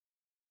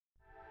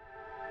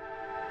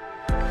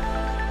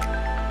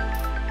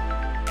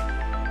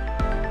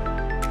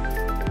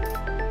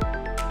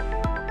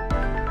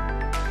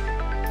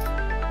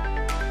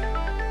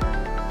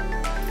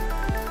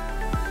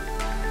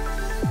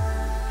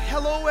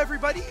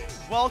everybody,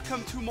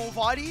 welcome to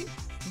MOVATI.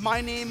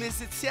 My name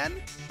is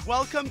Etienne.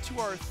 Welcome to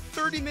our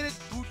 30-minute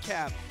boot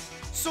camp.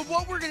 So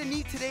what we're gonna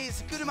need today is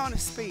a good amount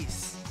of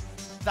space.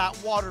 That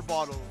water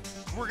bottle.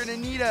 We're gonna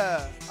need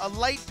a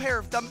light pair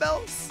of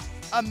dumbbells,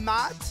 a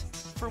mat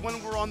for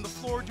when we're on the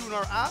floor doing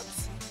our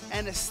abs,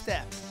 and a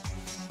step.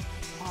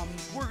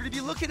 We're gonna be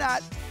looking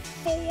at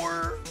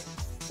four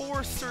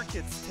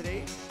circuits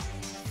today,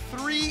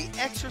 3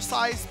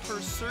 exercises per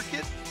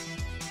circuit,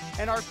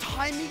 and our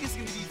timing is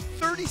gonna be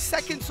 30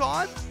 seconds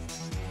on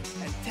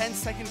and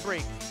 10-second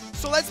break.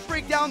 So let's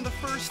break down the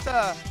first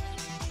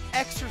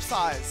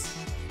exercise.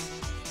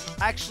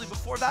 Actually,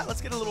 before that, let's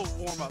get a little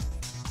warm up.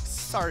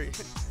 Sorry.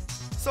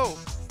 So,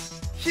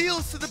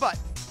 heels to the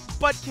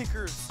butt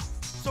kickers.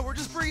 So we're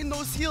just bringing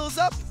those heels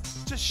up,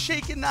 just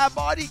shaking that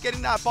body,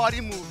 getting that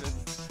body moving.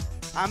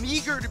 I'm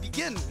eager to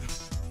begin.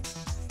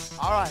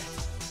 All right,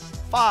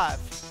 5,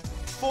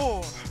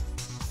 4,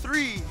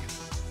 3,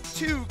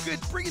 2, good.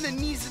 Bringing the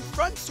knees in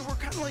front, so we're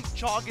kind of like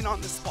jogging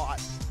on the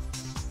spot.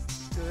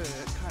 Good,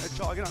 kind of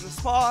jogging on the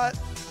spot.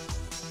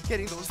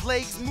 Getting those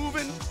legs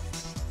moving,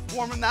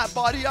 warming that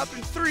body up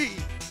in 3,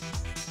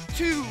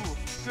 2,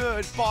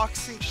 good.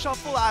 Boxing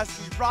shuffle as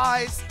we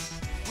rise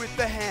with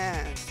the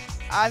hands.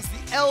 As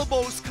the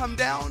elbows come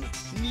down,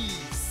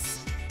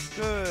 knees,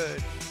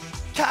 good.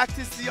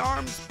 Cactus the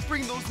arms,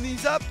 bring those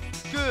knees up,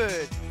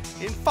 good.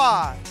 In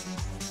 5,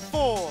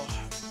 4,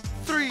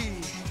 3,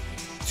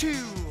 2,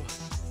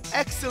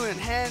 excellent.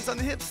 Hands on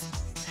the hips,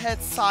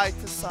 head side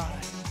to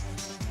side.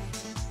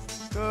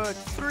 Good,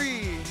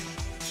 3,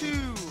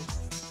 2,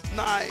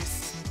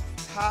 nice.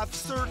 Half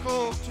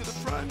circle to the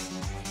front.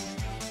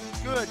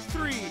 Good,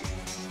 3,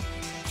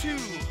 2,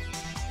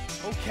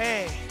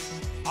 okay.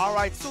 All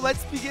right, so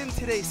let's begin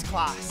today's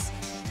class.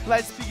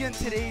 Let's begin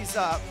today's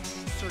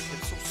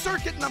circuit. So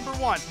circuit number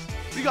 1,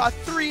 we got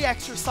 3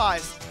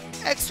 exercises.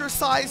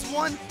 Exercise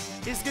 1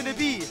 is gonna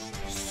be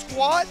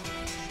squat,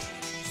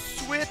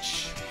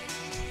 switch,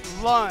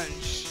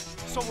 lunge.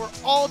 So we're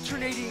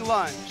alternating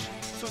lunge.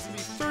 So it's gonna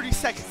be 30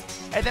 seconds.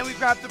 And then we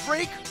grab the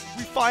break,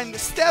 we find the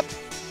step,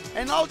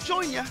 and I'll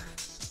join you.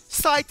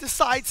 Side to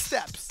side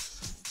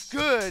steps.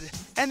 Good.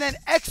 And then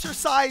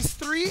exercise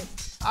 3,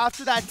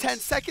 after that 10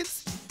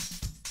 seconds,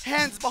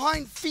 hands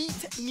behind,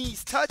 feet,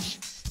 knees touch,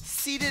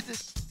 seated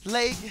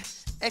leg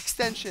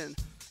extension.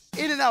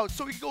 In and out.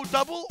 So we can go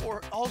double,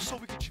 or also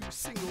we can choose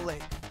single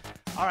leg.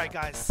 All right,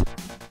 guys.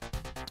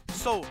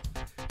 So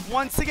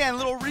once again, a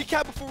little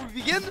recap before we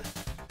begin.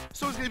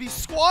 So it's gonna be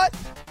squat,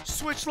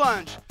 switch,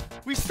 lunge.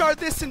 We start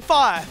this in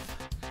 5,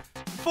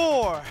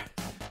 4,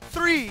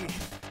 3,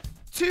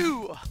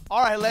 2.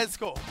 All right, let's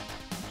go.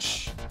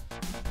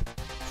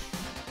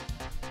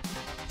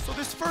 So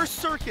this first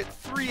circuit,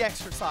 3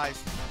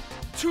 exercises,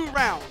 2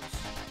 rounds.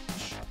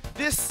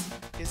 This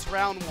is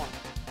round 1.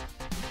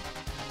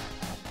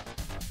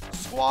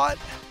 Squat,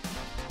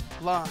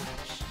 lunge,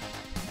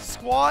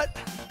 squat,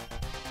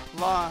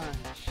 lunge,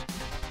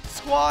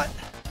 squat.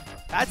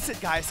 That's it,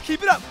 guys.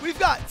 Keep it up. We've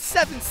got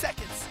 7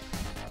 seconds.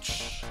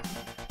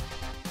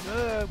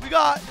 Good. We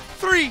got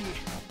 3,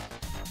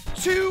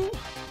 2,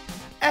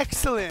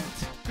 excellent.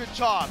 Good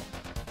job.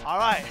 All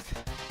right.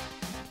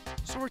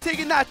 So we're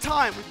taking that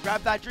time. We can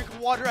grab that drink of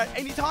water at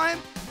any time.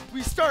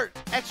 We start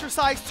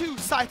exercise 2,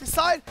 side to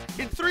side,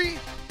 in 3,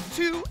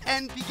 2,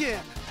 and begin.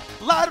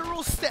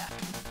 Lateral step.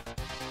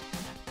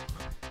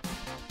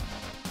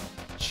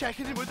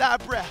 Checking in with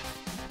that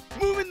breath.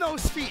 Moving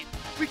those feet.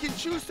 We can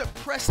choose to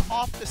press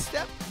off the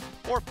step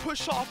or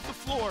push off the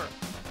floor.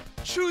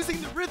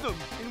 Choosing the rhythm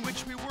in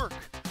which we work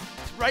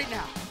right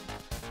now.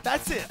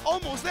 That's it.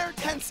 Almost there.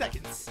 10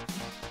 seconds.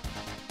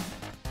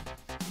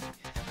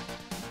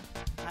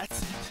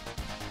 That's it.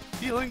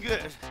 Feeling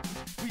good.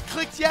 We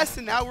clicked yes,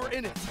 and now we're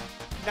in it.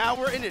 Now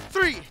we're in it.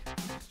 3,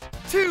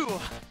 2.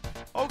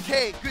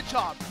 Okay, good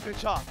job. Good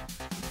job.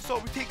 So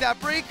we take that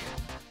break.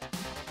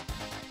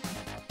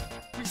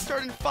 We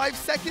start in 5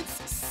 seconds,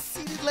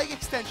 seated leg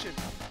extension.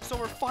 So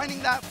we're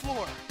finding that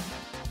floor.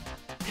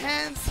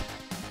 Hands,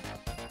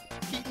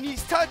 feet,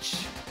 knees touch,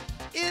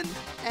 in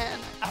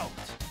and out.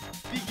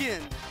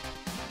 Begin.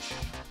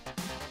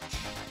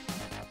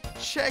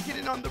 Check it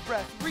in on the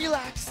breath.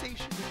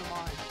 Relaxation in the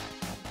mind.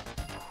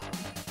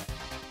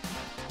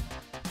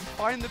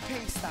 Find the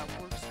pace that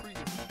works for you.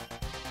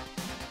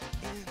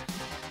 In,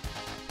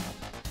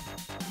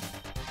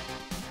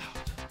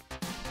 out.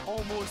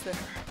 Almost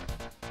there.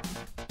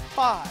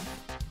 5,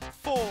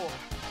 4,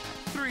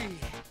 3,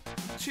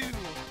 2,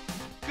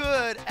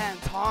 good,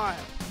 and time.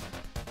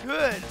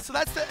 Good. So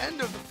that's the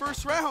end of the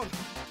first round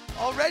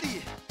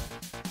already.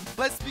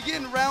 Let's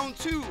begin round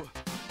 2.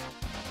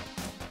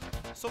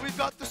 So we've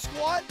got the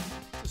squat,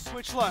 the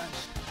switch lunge.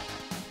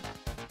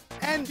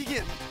 And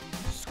begin.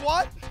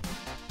 Squat,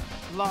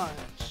 lunge.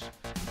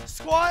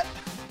 Squat,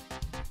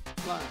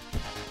 lunge.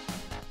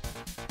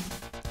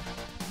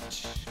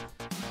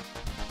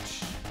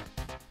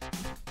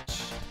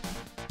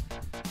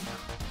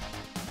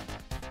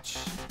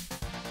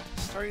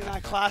 Starting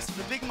that class with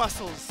the big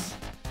muscles.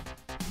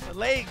 The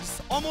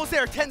legs, almost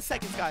there, 10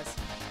 seconds, guys.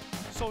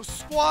 So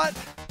squat,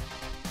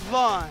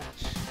 lunge,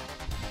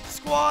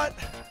 squat,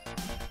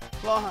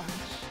 lunge.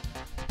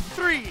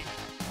 3,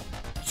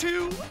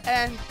 2,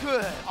 and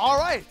good. All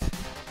right,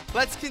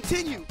 let's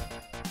continue.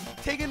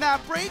 Taking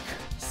that break,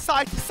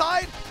 side to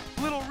side,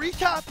 little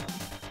recap.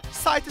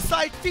 Side to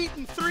side feet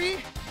in 3,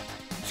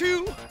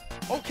 2,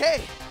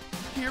 okay.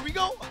 Here we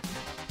go.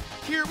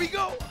 Here we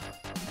go.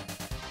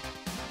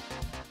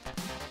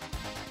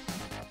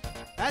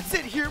 That's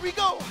it, here we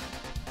go.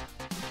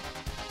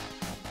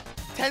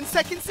 10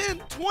 seconds in,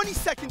 20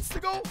 seconds to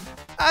go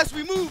as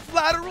we move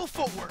lateral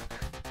footwork.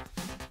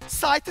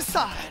 Side to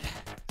side.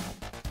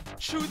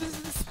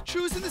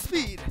 Choosing the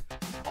speed.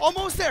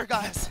 Almost there,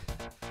 guys.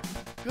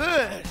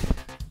 Good.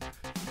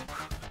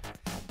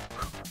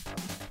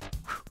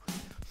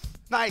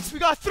 Nice, we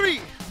got 3,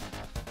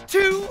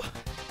 2,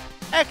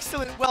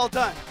 excellent, well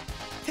done.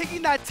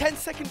 Taking that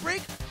 10-second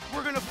break,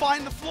 we're gonna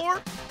find the floor,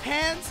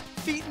 hands,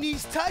 feet,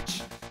 knees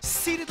touch,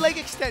 seated leg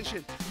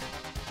extension.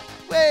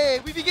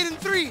 We begin in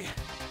 3,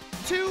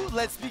 2,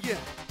 let's begin.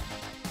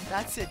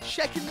 That's it,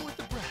 check in with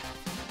the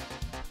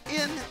breath.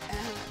 In and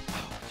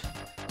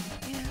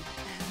out, in and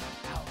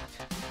out.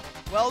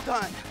 Well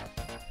done.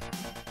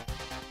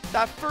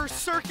 That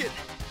first circuit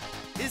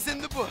is in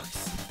the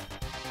books.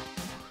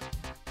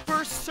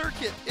 First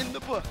circuit in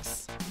the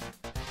books.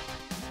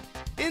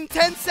 In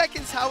 10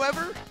 seconds,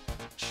 however,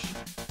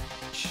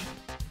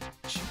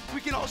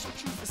 we can also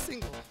choose the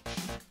single.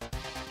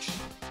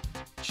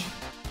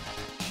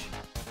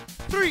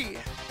 3,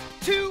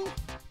 2,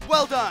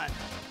 well done.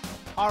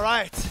 All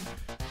right,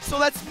 so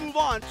let's move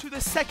on to the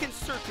second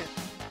circuit.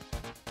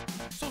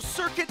 So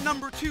circuit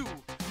number 2,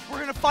 we're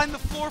gonna find the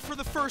floor for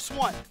the first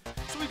one.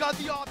 So we got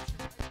the option,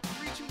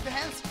 reaching with the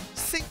hands,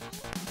 single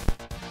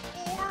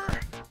or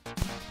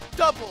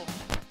double.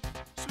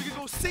 So we can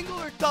go single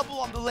or double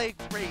on the leg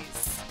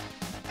raise.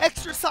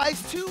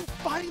 Exercise 2,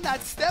 finding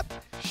that step,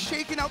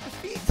 shaking out the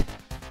feet.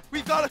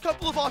 We've got a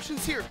couple of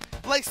options here,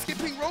 like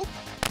skipping rope,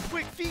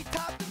 quick feet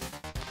tapping,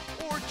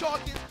 or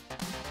jogging.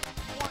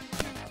 1,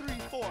 2, 3,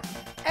 4.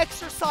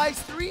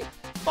 Exercise 3,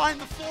 find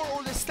the floor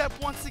or the step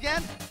once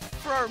again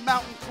for our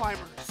mountain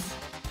climbers.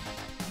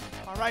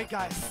 All right,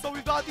 guys, so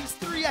we've got these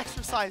 3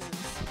 exercises.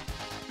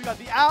 We got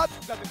the abs,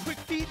 we've got the quick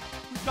feet,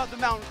 we've got the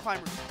mountain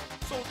climbers.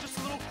 So just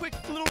a quick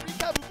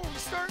recap before we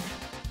start.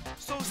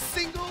 So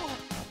single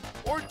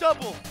or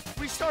double.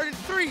 We start in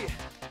 3,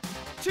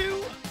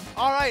 2.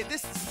 All right,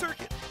 this is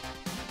circuit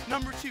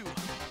number 2.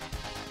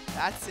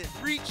 That's it,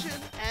 reaching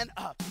and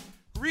up.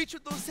 Reach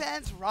with those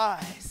hands,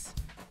 rise.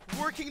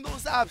 Working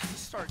those abs to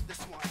start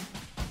this one.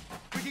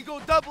 We can go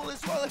double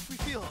as well if we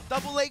feel.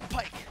 Double leg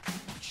pike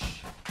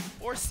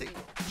or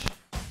single.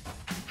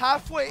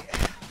 Halfway.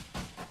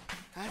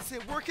 That's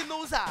it, working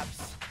those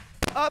abs.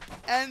 Up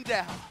and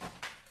down.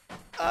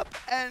 Up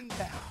and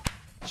down.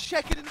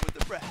 Checking in with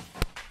the breath.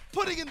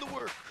 Putting in the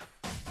work.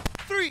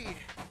 3,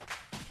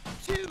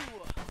 2,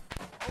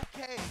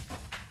 okay.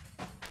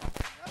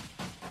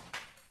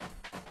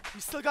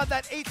 We still got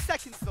that 8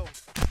 seconds though.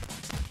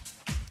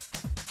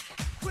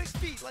 Quick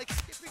feet like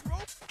skipping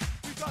rope.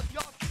 We've got the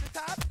option to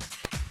tap.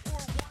 Or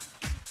 1,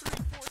 2, 3,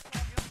 4,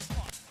 tapping up the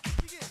spot.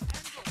 Begin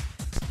and go.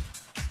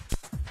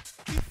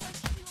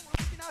 Essentially what we're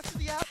looking after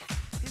the ab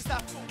is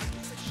that forward.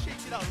 Just to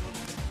shake it out a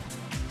little bit.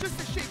 Just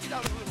to shake it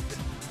out a little bit.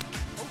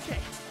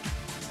 Okay.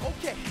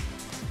 Okay.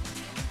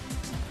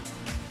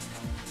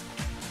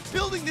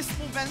 Building this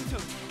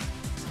momentum.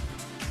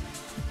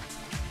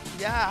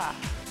 Yeah.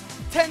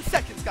 10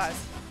 seconds, guys.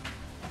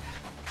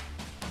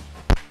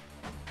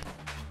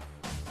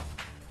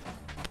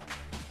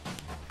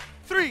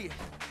 3,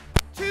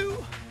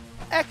 2,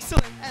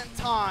 excellent, and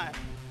time.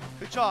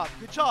 Good job,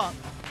 good job.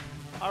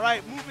 All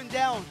right, moving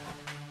down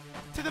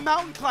to the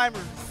mountain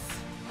climbers.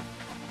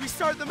 We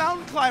start the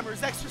mountain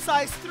climbers,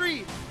 exercise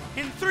 3.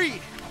 In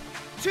 3,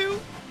 2,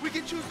 we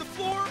can choose the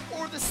floor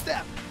or the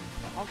step.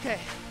 Okay,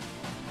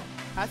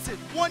 that's it,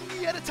 1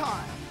 knee at a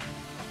time.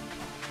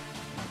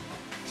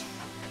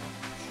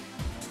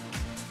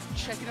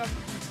 Check it out.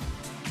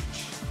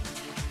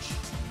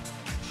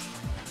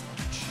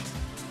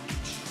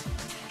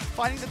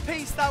 Finding the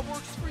pace that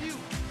works for you.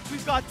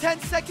 We've got 10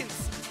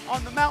 seconds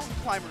on the mountain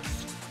climbers.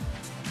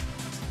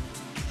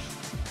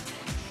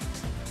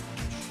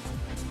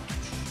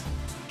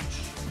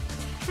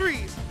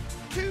 3,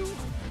 2,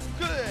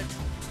 good.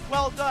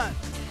 Well done.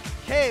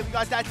 Okay, we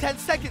got that 10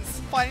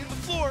 seconds. Finding the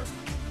floor.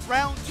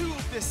 Round 2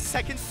 of this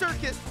second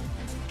circuit.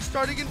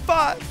 Starting in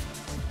 5,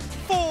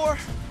 4,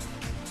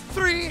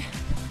 3,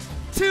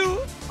 2.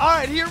 All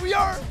right, here we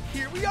are,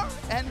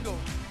 and go.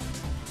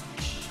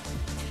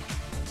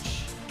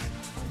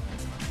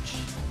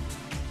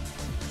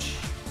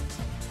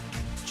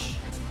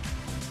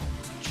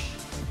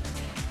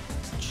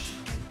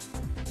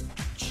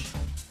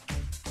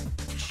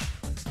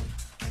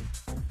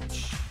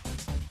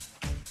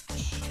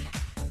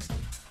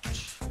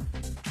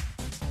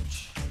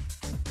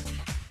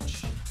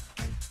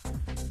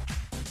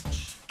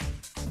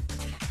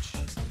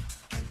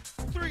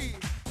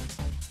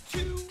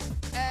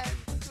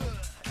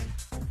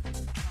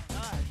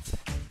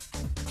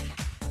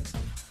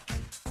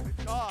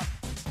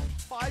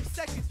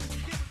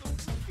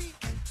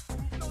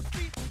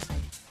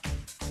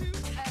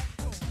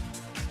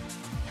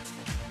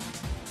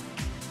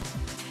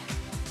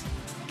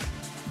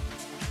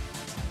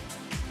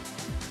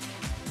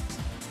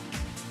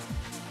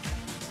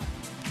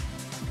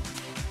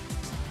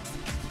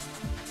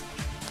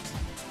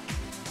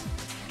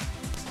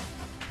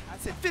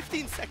 it,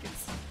 15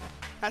 seconds.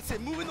 That's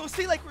it, moving those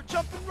feet like we're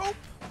jumping rope.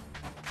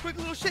 Quick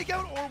little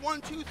shakeout, or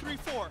 1, 2, 3,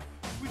 4.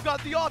 We've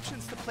got the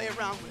options to play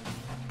around with.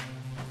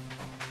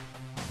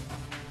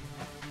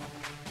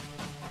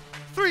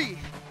 3,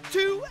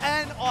 2,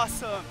 and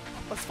awesome.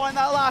 Let's find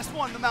that last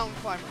one, the mountain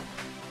climber.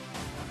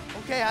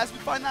 Okay, as we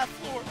find that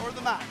floor or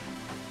the mat.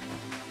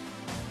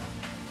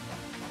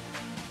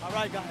 All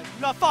right, guys,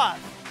 we got 5,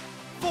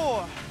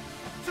 4,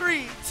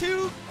 3,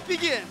 2,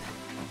 begin.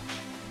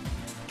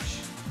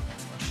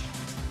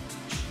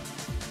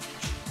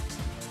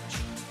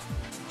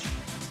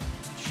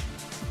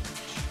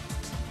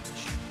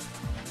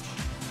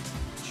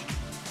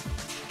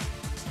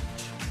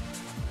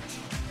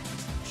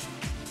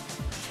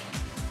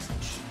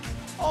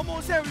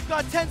 Almost there, we've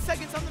got 10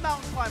 seconds on the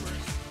mountain climbers.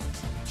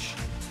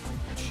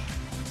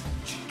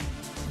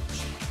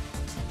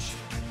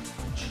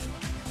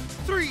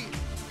 3,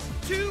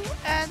 2,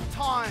 and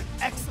time.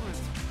 Excellent.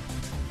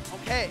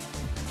 Okay.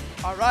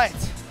 All right.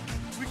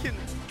 We can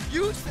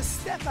use the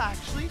step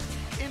actually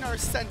in our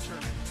center.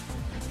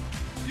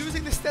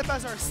 Using the step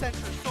as our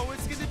center. So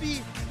it's going to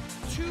be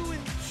 2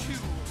 and 2.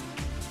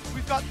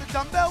 We've got the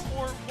dumbbell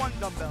or 1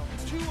 dumbbell.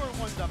 2 or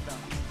 1 dumbbell.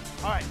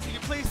 All right. You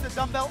can place the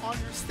dumbbell on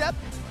your step,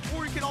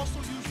 or you can also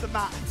use the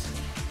mat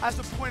as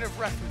a point of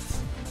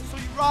reference. So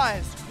you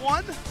rise,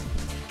 1,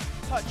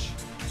 touch,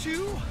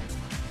 2,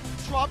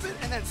 drop it,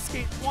 and then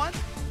skate 1,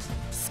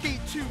 skate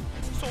 2.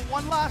 So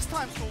one last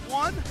time, so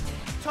 1,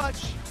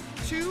 touch,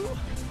 2,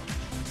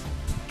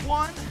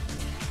 1,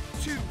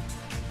 2.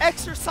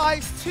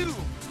 Exercise 2,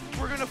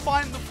 we're gonna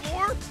find the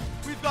floor.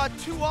 We've got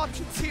 2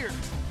 options here.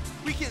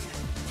 We can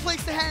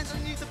place the hands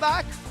underneath the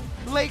back,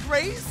 leg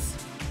raise,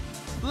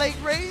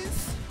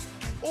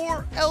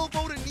 or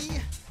elbow to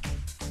knee,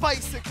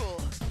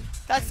 bicycle.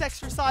 That's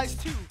exercise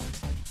 2.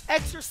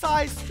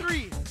 Exercise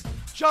 3,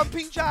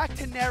 jumping jack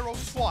to narrow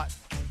squat.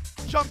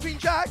 Jumping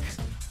jack,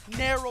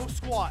 narrow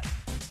squat.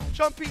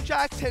 Jumping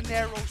jack to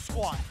narrow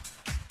squat.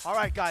 All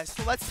right, guys,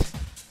 so let's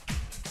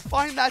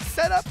find that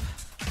setup.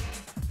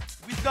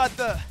 We've got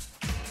the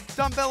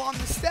dumbbell on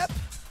the step,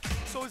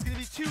 so it's gonna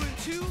be 2 and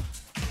 2.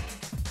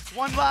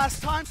 One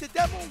last time to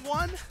demo,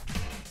 1,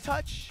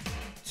 touch,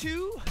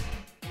 2,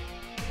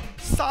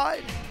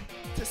 side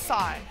to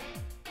side.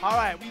 All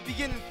right, we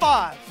begin in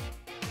 5,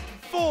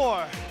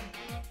 4,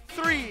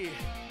 3,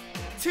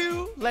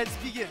 2, let's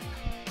begin.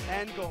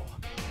 And go.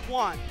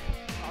 1,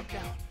 drop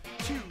down,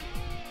 2,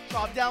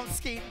 drop down,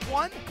 skate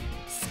 1,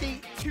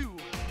 skate 2,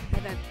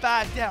 and then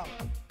back down,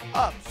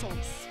 up. So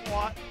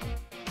squat,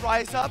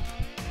 rise up,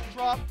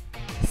 drop,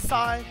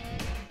 side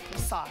to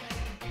side.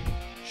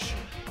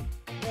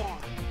 1,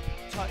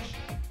 touch,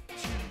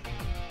 2,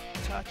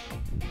 touch,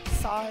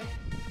 side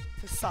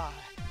to side,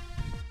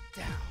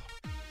 down,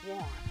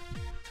 1,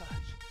 touch,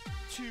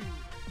 2,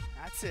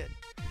 that's it.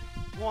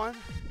 1,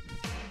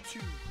 2,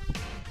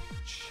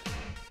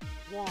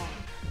 1,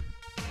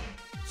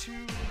 2,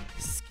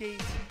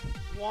 skate,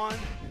 1,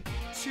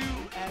 2,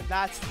 and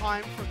that's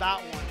time for that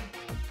one.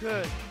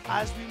 Good.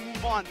 As we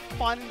move on,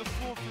 finding the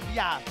floor for the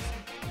abs.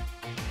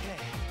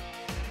 Okay.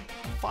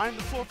 Finding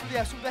the floor for the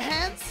abs with the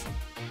hands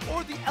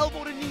or the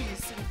elbow to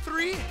knees. In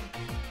 3,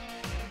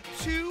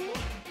 2,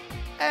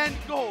 and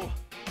go.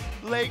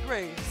 Leg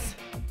raise.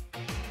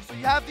 So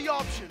you have the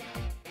option.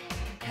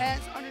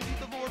 Hands underneath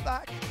the lower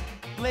back,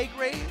 leg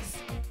raise.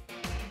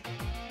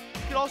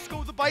 You can also go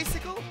with the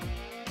bicycle,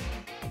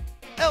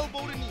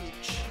 elbow to knee.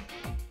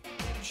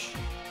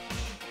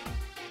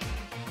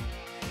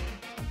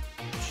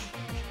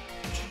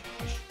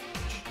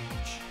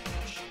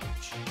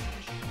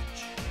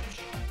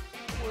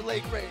 Or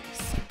leg raise.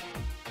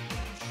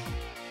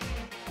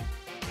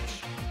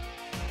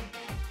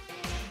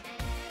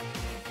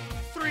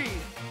 Three,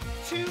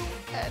 2,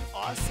 and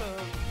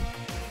awesome.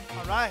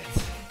 All right,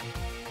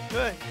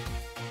 good.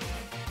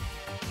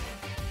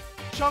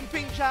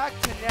 Jumping jack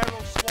to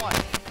narrow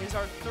squat is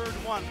our 3rd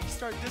one. We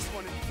start this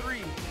one in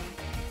 3,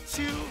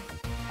 2,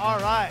 all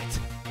right.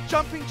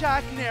 Jumping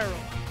jack, narrow.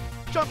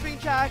 Jumping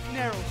jack,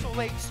 narrow. So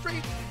legs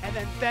straight, and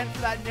then bend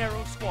for that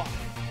narrow squat.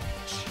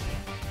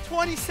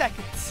 20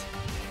 seconds.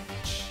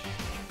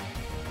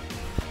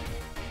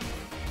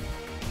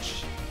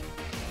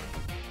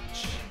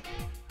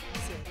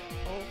 That's it.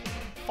 Oh,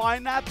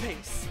 find that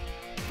pace.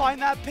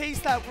 Find that pace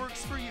that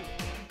works for you.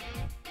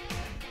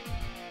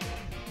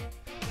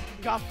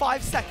 You got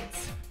 5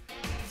 seconds.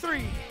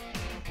 3,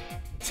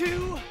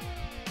 2,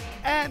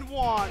 and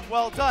 1.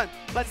 Well done.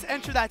 Let's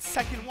enter that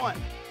second one.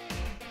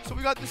 So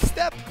we got the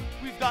step,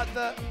 we've got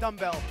the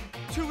dumbbell.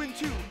 2 and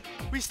 2.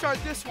 We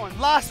start this one.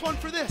 Last one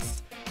for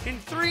this. In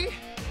 3,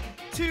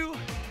 2,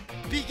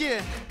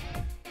 begin.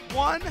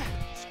 1,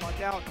 squat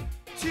down.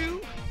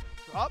 2,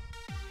 drop.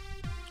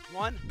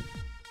 1,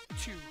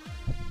 2.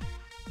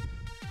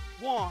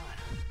 1,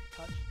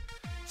 touch.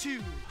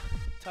 2,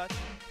 touch.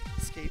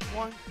 Skate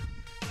 1,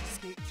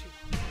 skate 2.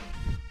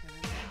 And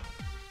then down.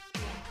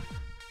 1,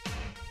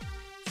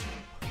 2.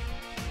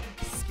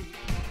 Skate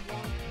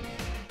 1,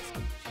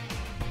 skate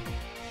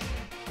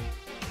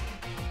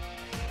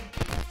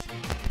 2.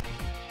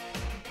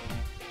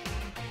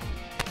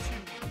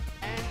 2.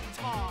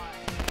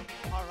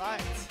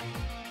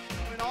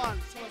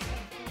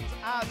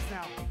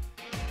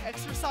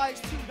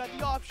 exercise 2, we got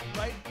the option,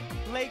 right?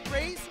 Leg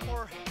raise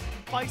or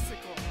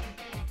bicycle.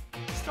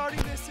 Starting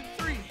this in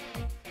 3,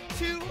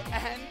 2,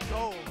 and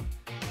go.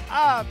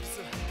 Abs.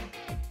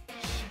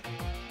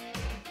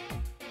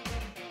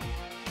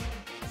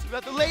 So we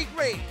got the leg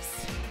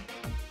raise.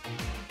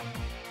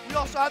 We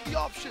also have the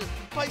option,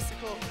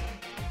 bicycle.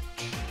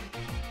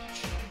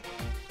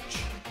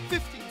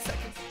 15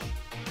 seconds.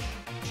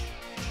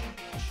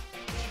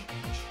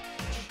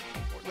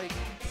 Or leg raise.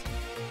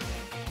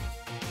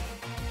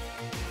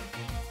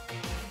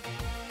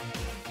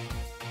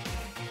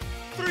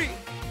 Three,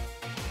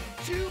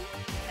 2,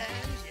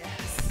 and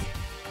yes.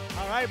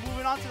 All right,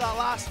 moving on to that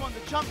last one,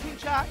 the jumping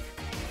jack,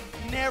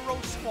 narrow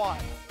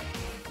squat.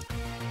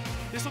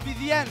 This will be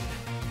the end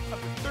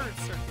of the 3rd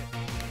circuit.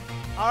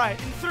 All right,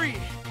 in 3,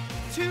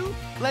 2,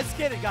 let's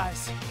get it,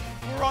 guys.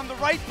 We're on the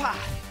right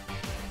path.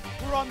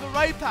 We're on the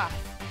right path.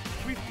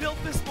 We've built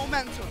this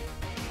momentum.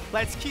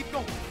 Let's keep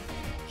going.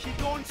 Keep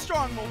going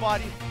strong,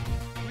 MOVATI.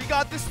 We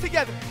got this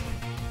together.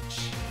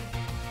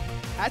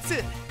 That's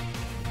it.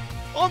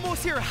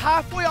 Almost here,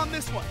 halfway on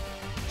this one.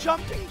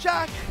 Jumping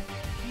jack,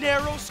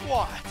 narrow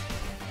squat.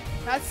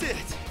 That's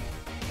it.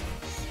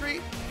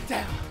 Straight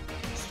down.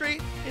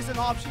 Straight is an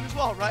option as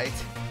well, right?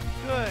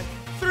 Good.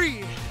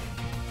 3,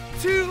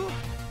 2,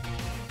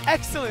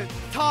 excellent.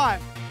 Time.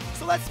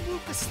 So let's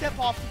move the step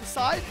off to the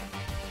side.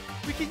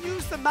 We can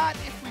use the mat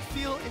if we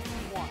feel, if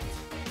we want.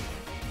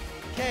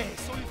 Okay,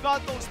 so we've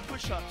got those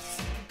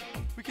push-ups.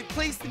 We can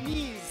place the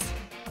knees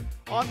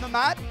on the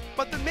mat,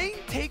 but the main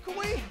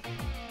takeaway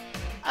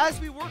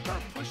as we work our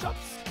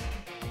push-ups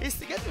is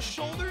to get the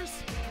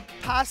shoulders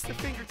past the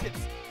fingertips.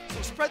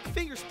 So spread the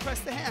fingers,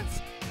 press the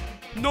hands.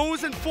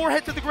 Nose and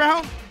forehead to the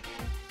ground.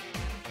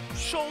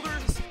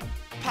 Shoulders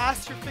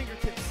past your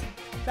fingertips.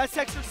 That's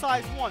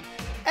exercise 1.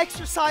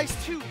 Exercise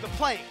 2, the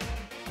plank.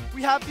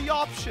 We have the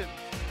option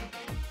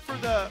for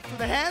the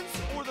hands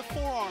or the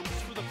forearms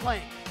for the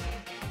plank.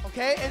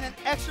 Okay, and then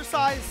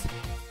exercise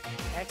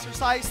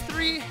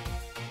 3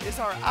 is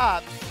our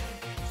abs.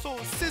 So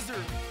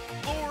scissor,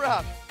 lower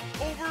ab,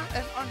 over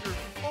and under,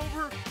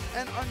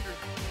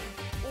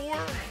 or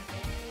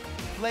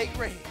leg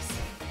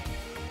raise.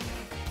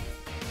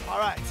 All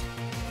right,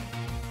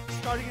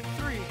 starting in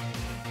 3,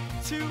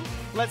 2,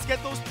 let's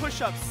get those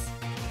push-ups.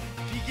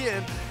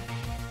 Begin.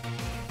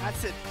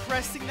 That's it,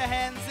 pressing the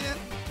hands in,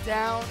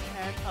 down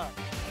and up.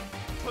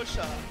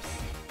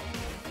 Push-ups,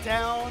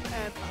 down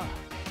and up.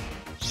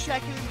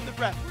 Checking in with the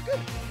breath. We're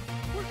good.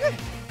 We're good.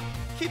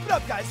 Keep it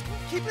up, guys.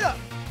 Keep it up.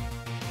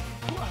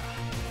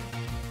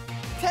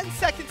 10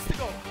 seconds to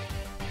go.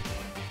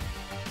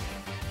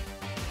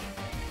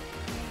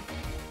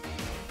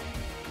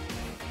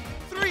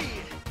 3,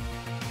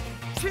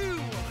 2,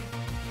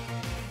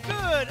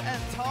 good,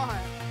 and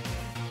time.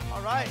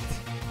 All right.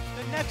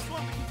 The next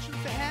one, we can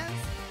choose the hands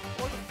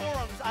or the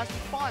forearms as we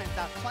find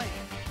that plank.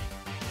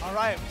 All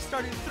right, we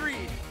start in 3,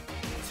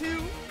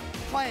 2,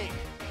 plank.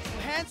 So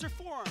hands or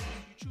forearms,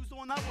 you choose the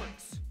one that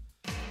works.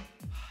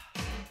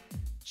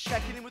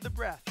 Checking in with the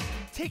breath.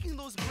 Taking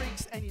those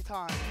breaks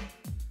anytime.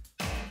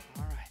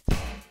 All right.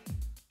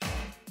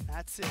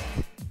 That's it.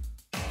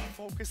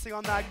 Focusing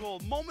on that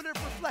goal. Moment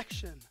of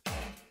reflection.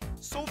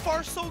 So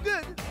far, so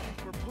good.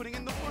 We're putting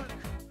in the work.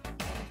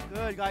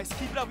 Good, guys.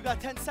 Keep it up. We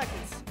got 10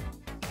 seconds.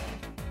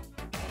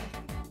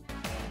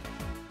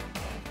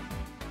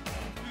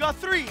 We got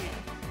 3,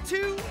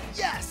 2,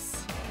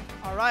 yes.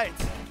 All right.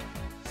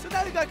 So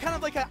now we got kind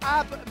of like an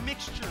ab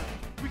mixture.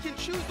 We can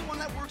choose the one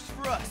that works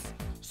for us.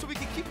 So we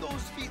can keep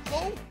those feet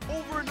low,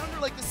 over and under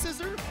like the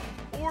scissor,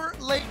 or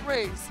leg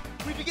raise.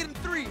 We begin in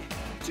 3,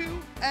 2,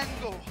 and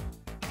go.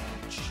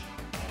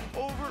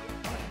 Over,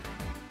 under.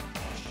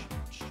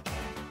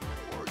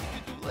 Or you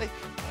can do like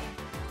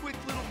quick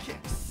little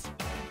kicks.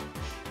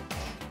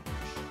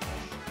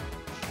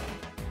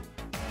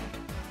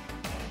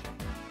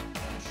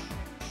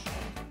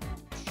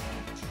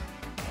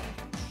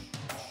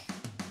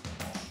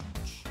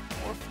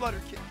 Or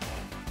flutter kick.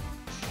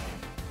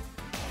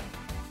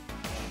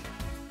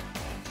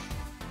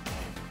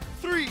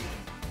 3,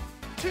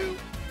 2,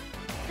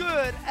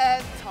 good,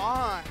 and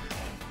time.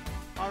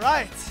 All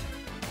right,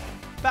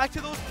 back to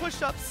those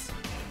push-ups.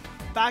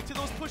 Back to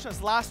those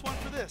push-ups. Last one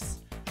for this.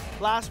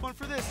 Last one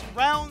for this.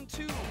 Round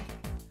 2.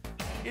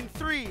 In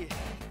 3,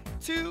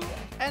 2,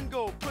 and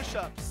go.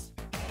 Push-ups.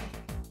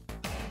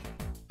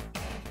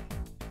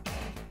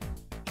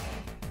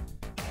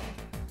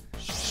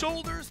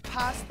 Shoulders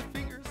past the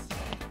fingers.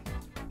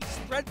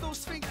 Spread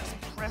those fingers.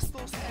 Press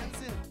those hands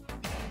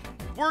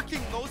in.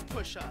 Working those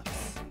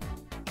push-ups.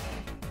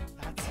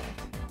 That's it.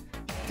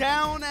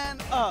 Down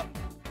and up.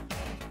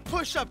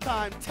 Push-up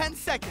time. 10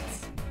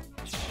 seconds.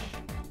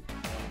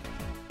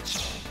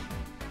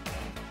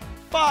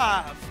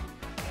 5,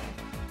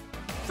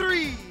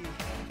 3,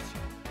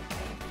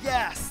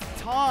 yes,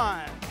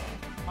 time.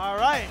 All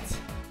right,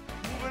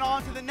 moving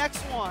on to the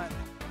next one.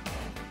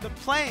 The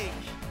plank,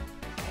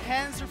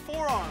 hands or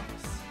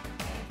forearms.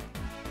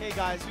 Okay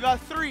guys, we got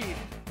 3,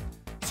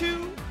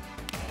 2,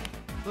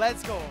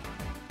 let's go.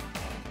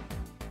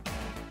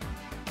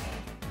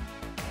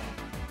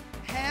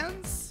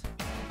 Hands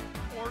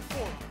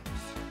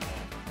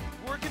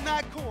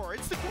that core.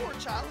 It's the core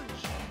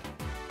challenge.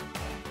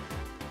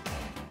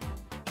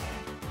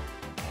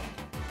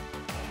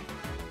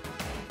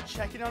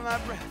 Checking on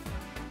that breath.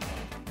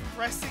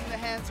 Pressing the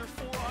hands or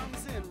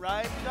forearms in,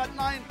 right? We got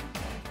 9.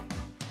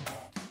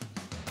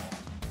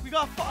 We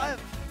got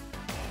 5.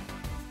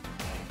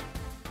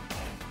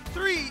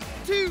 3,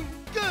 2,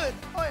 good.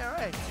 Oh, all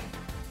right.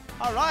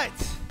 All right.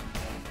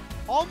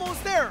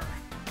 Almost there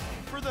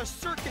for the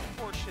circuit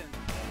portion.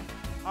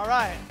 All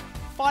right.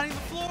 Finding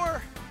the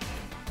floor.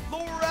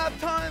 Lower ab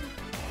time.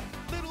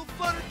 Little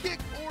flutter kick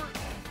or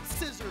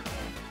scissor.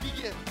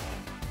 Begin.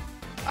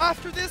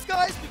 After this,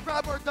 guys, we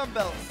grab our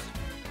dumbbells.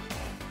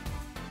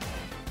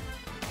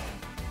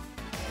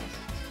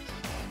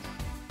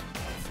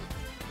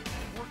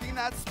 Working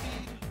that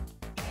speed.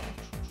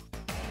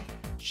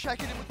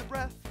 Checking it with the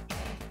breath.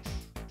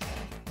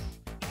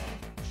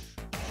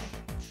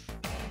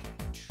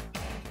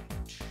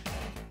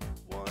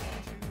 One,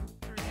 two,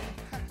 three.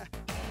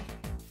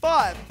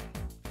 5,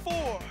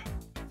 4,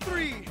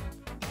 3,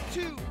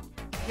 2.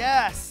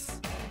 Yes.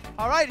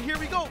 All right, here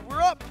we go.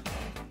 We're up.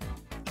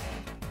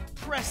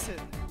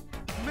 Pressing.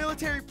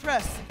 Military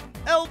press.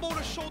 Elbow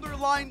to shoulder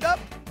lined up.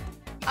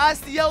 As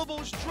the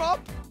elbows drop,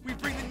 we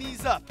bring the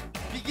knees up.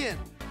 Begin.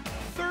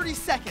 30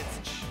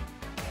 seconds.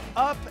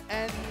 Up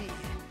and knee.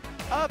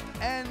 Up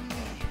and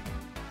knee.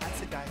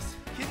 That's it, guys.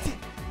 Continue.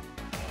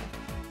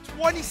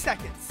 20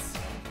 seconds.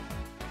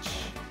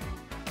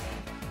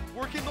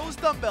 Working those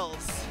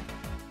dumbbells.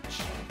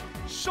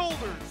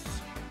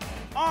 Shoulders.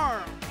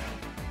 Arm.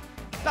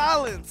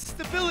 Balance.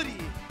 Stability.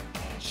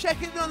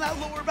 Check in on that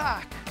lower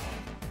back.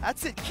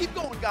 That's it. Keep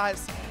going,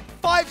 guys.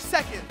 5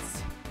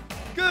 seconds.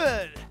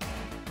 Good.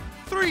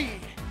 3,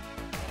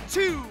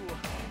 2.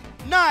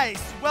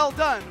 Nice. Well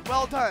done.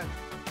 Well done.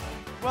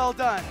 Well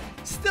done.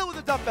 Still with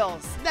the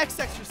dumbbells. Next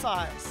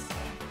exercise.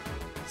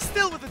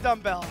 Still with the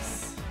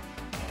dumbbells.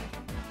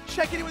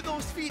 Checking in with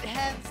those feet.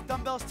 Hands,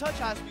 dumbbells touch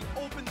as we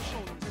open the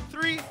shoulders. In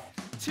 3,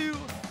 2,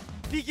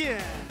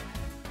 begin.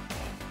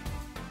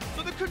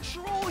 So the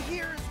control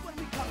here is when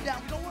we come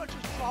down. We don't want to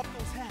just drop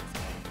those hands.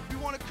 We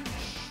want to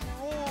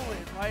control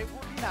it, right?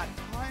 Working that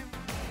time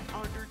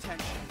under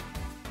tension.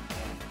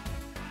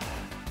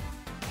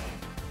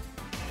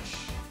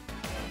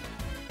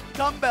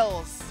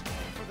 Dumbbells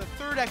for the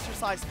third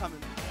exercise coming.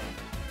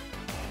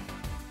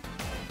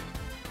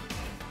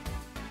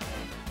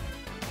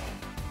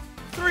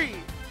 3,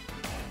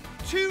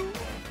 2,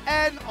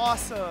 and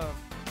awesome.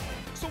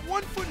 So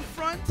one foot in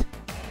front,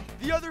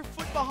 the other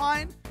foot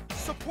behind,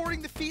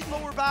 supporting the feet,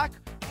 lower back.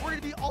 We're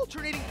gonna be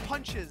alternating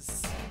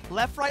punches.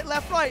 Left,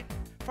 right,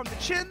 from the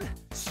chin,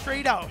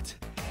 straight out,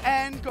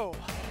 and go.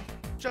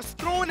 Just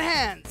throwing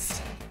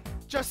hands.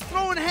 Just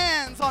throwing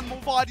hands on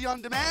MOVATI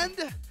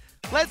OnDemand.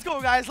 Let's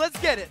go, guys, let's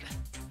get it.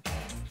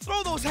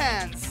 Throw those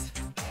hands.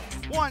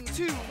 1,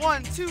 2,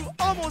 1, 2,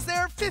 almost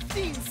there,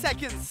 15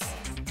 seconds.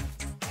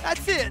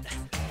 That's it.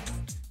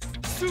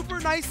 Super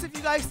nice of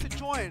you guys to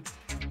join.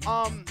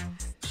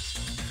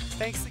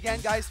 Thanks again,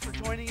 guys, for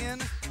joining in.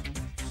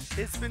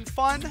 It's been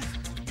fun.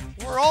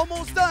 We're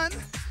almost done.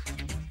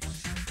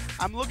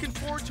 I'm looking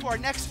forward to our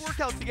next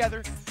workout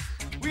together.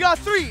 We got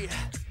 3,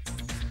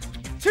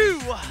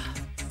 2,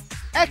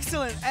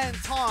 excellent, and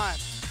time.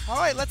 All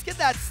right, let's get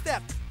that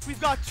step.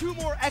 We've got 2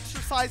 more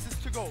exercises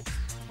to go.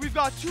 We've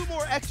got 2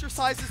 more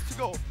exercises to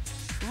go.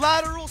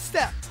 Lateral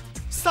step,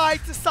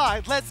 side to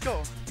side, let's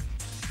go.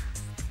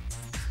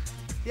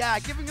 Yeah,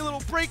 giving a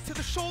little break to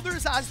the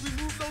shoulders as we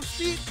move those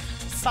feet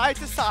side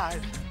to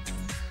side.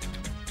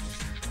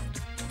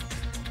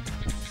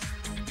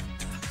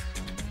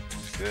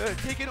 Good,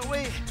 take it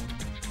away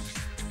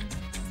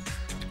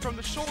from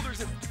the shoulders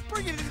and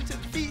bring it into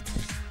the feet.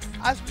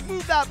 As we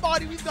move that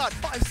body, we've got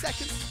 5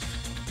 seconds.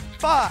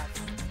 5,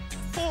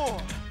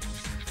 4,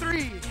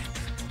 3,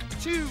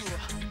 2,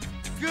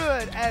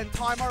 good, and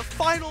time. Our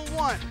final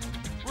one.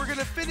 We're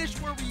gonna finish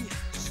where we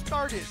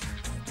started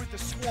with the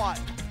squat.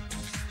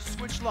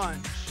 Switch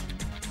lunge.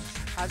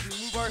 As we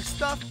move our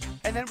stuff,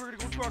 and then we're gonna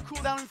go to our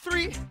cool down in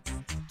 3,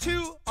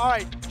 2, all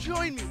right,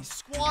 join me.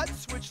 Squat,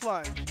 switch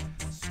lunge.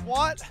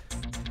 Squat,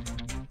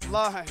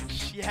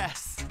 lunge,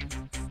 yes.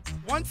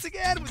 Once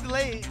again with the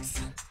legs.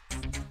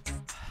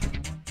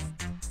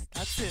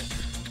 That's it.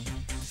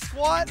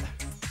 Squat,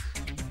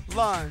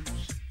 lunge,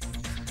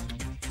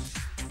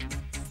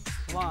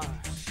 lunge.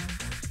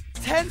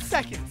 10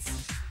 seconds.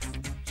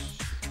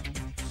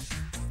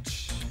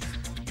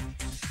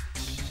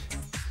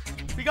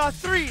 We got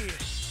 3,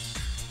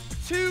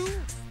 2,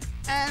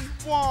 and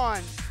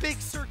 1.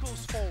 Big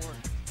circles forward.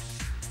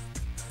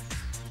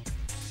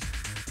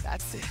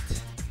 That's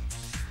it.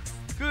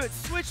 Good,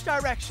 switch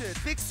direction.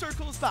 Big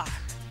circles back.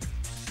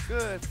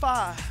 Good,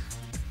 5,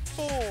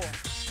 4,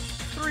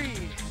 3,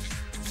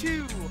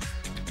 2.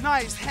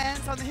 Nice,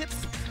 hands on the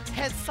hips,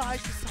 head side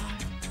to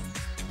side.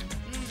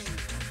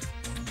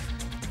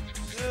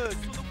 Good,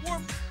 so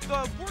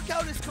the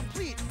workout is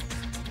complete.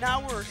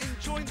 Now we're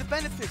enjoying the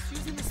benefits,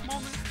 using this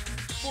moment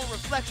for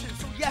reflection.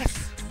 So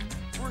yes,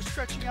 we're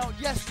stretching out.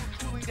 Yes,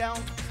 we're cooling down.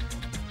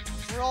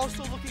 We're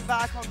also looking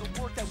back on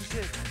the work that we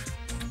did.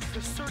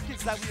 the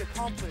circuits that we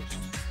accomplished.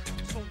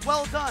 So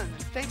well done.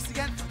 Thanks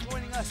again for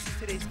joining us in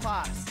today's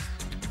class.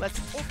 Let's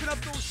open up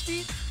those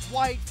feet,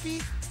 wide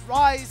feet,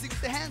 rising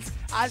with the hands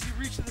as you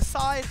reach to the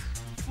side,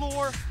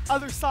 floor,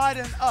 other side,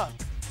 and up.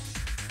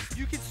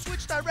 You can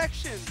switch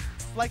direction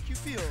like you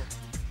feel.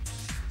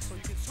 So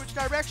you can switch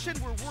direction.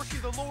 We're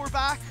working the lower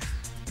back,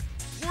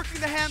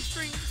 working the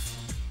hamstrings.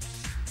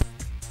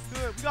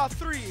 Good. We got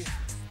 3,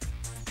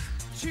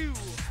 2.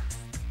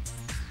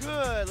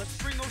 Good. Let's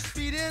bring those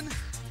feet in.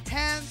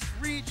 Hands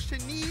reach to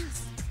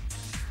knees.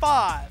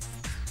 5,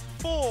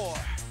 4,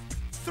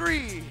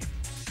 3,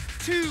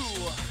 2.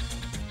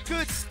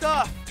 Good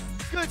stuff.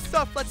 Good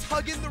stuff. Let's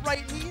hug in the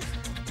right knee.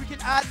 We can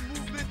add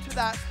movement to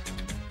that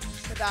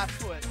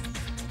foot.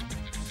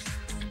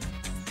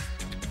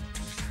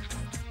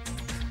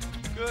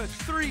 Good.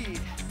 3,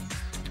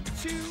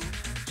 2.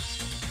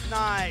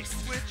 Nice.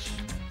 Switch.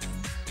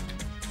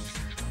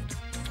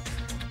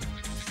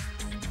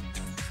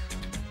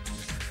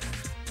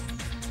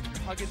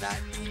 You're hugging that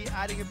knee,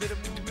 adding a bit of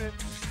movement.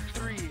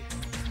 3, 2.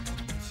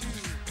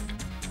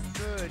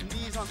 Good.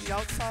 Knees on the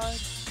outside.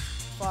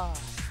 5,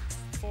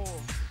 4,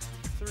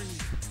 3, 2.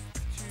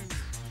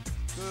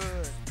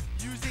 Good.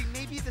 Using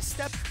maybe the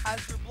step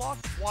as your block.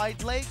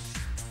 Wide leg,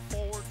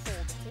 forward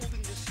fold,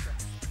 holding this stretch.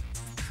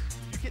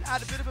 You can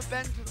add a bit of a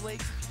bend to the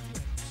legs if you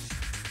feel.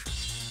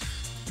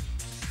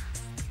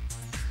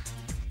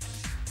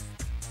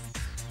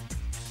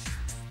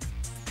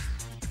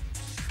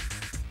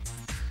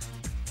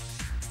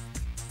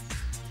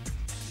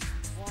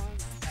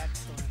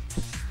 Excellent.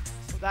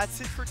 So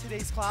that's it for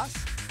today's class.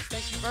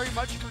 Thank you very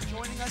much for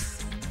joining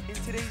us in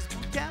today's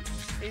boot camp.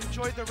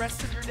 Enjoy the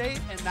rest of your day,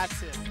 and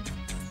that's it.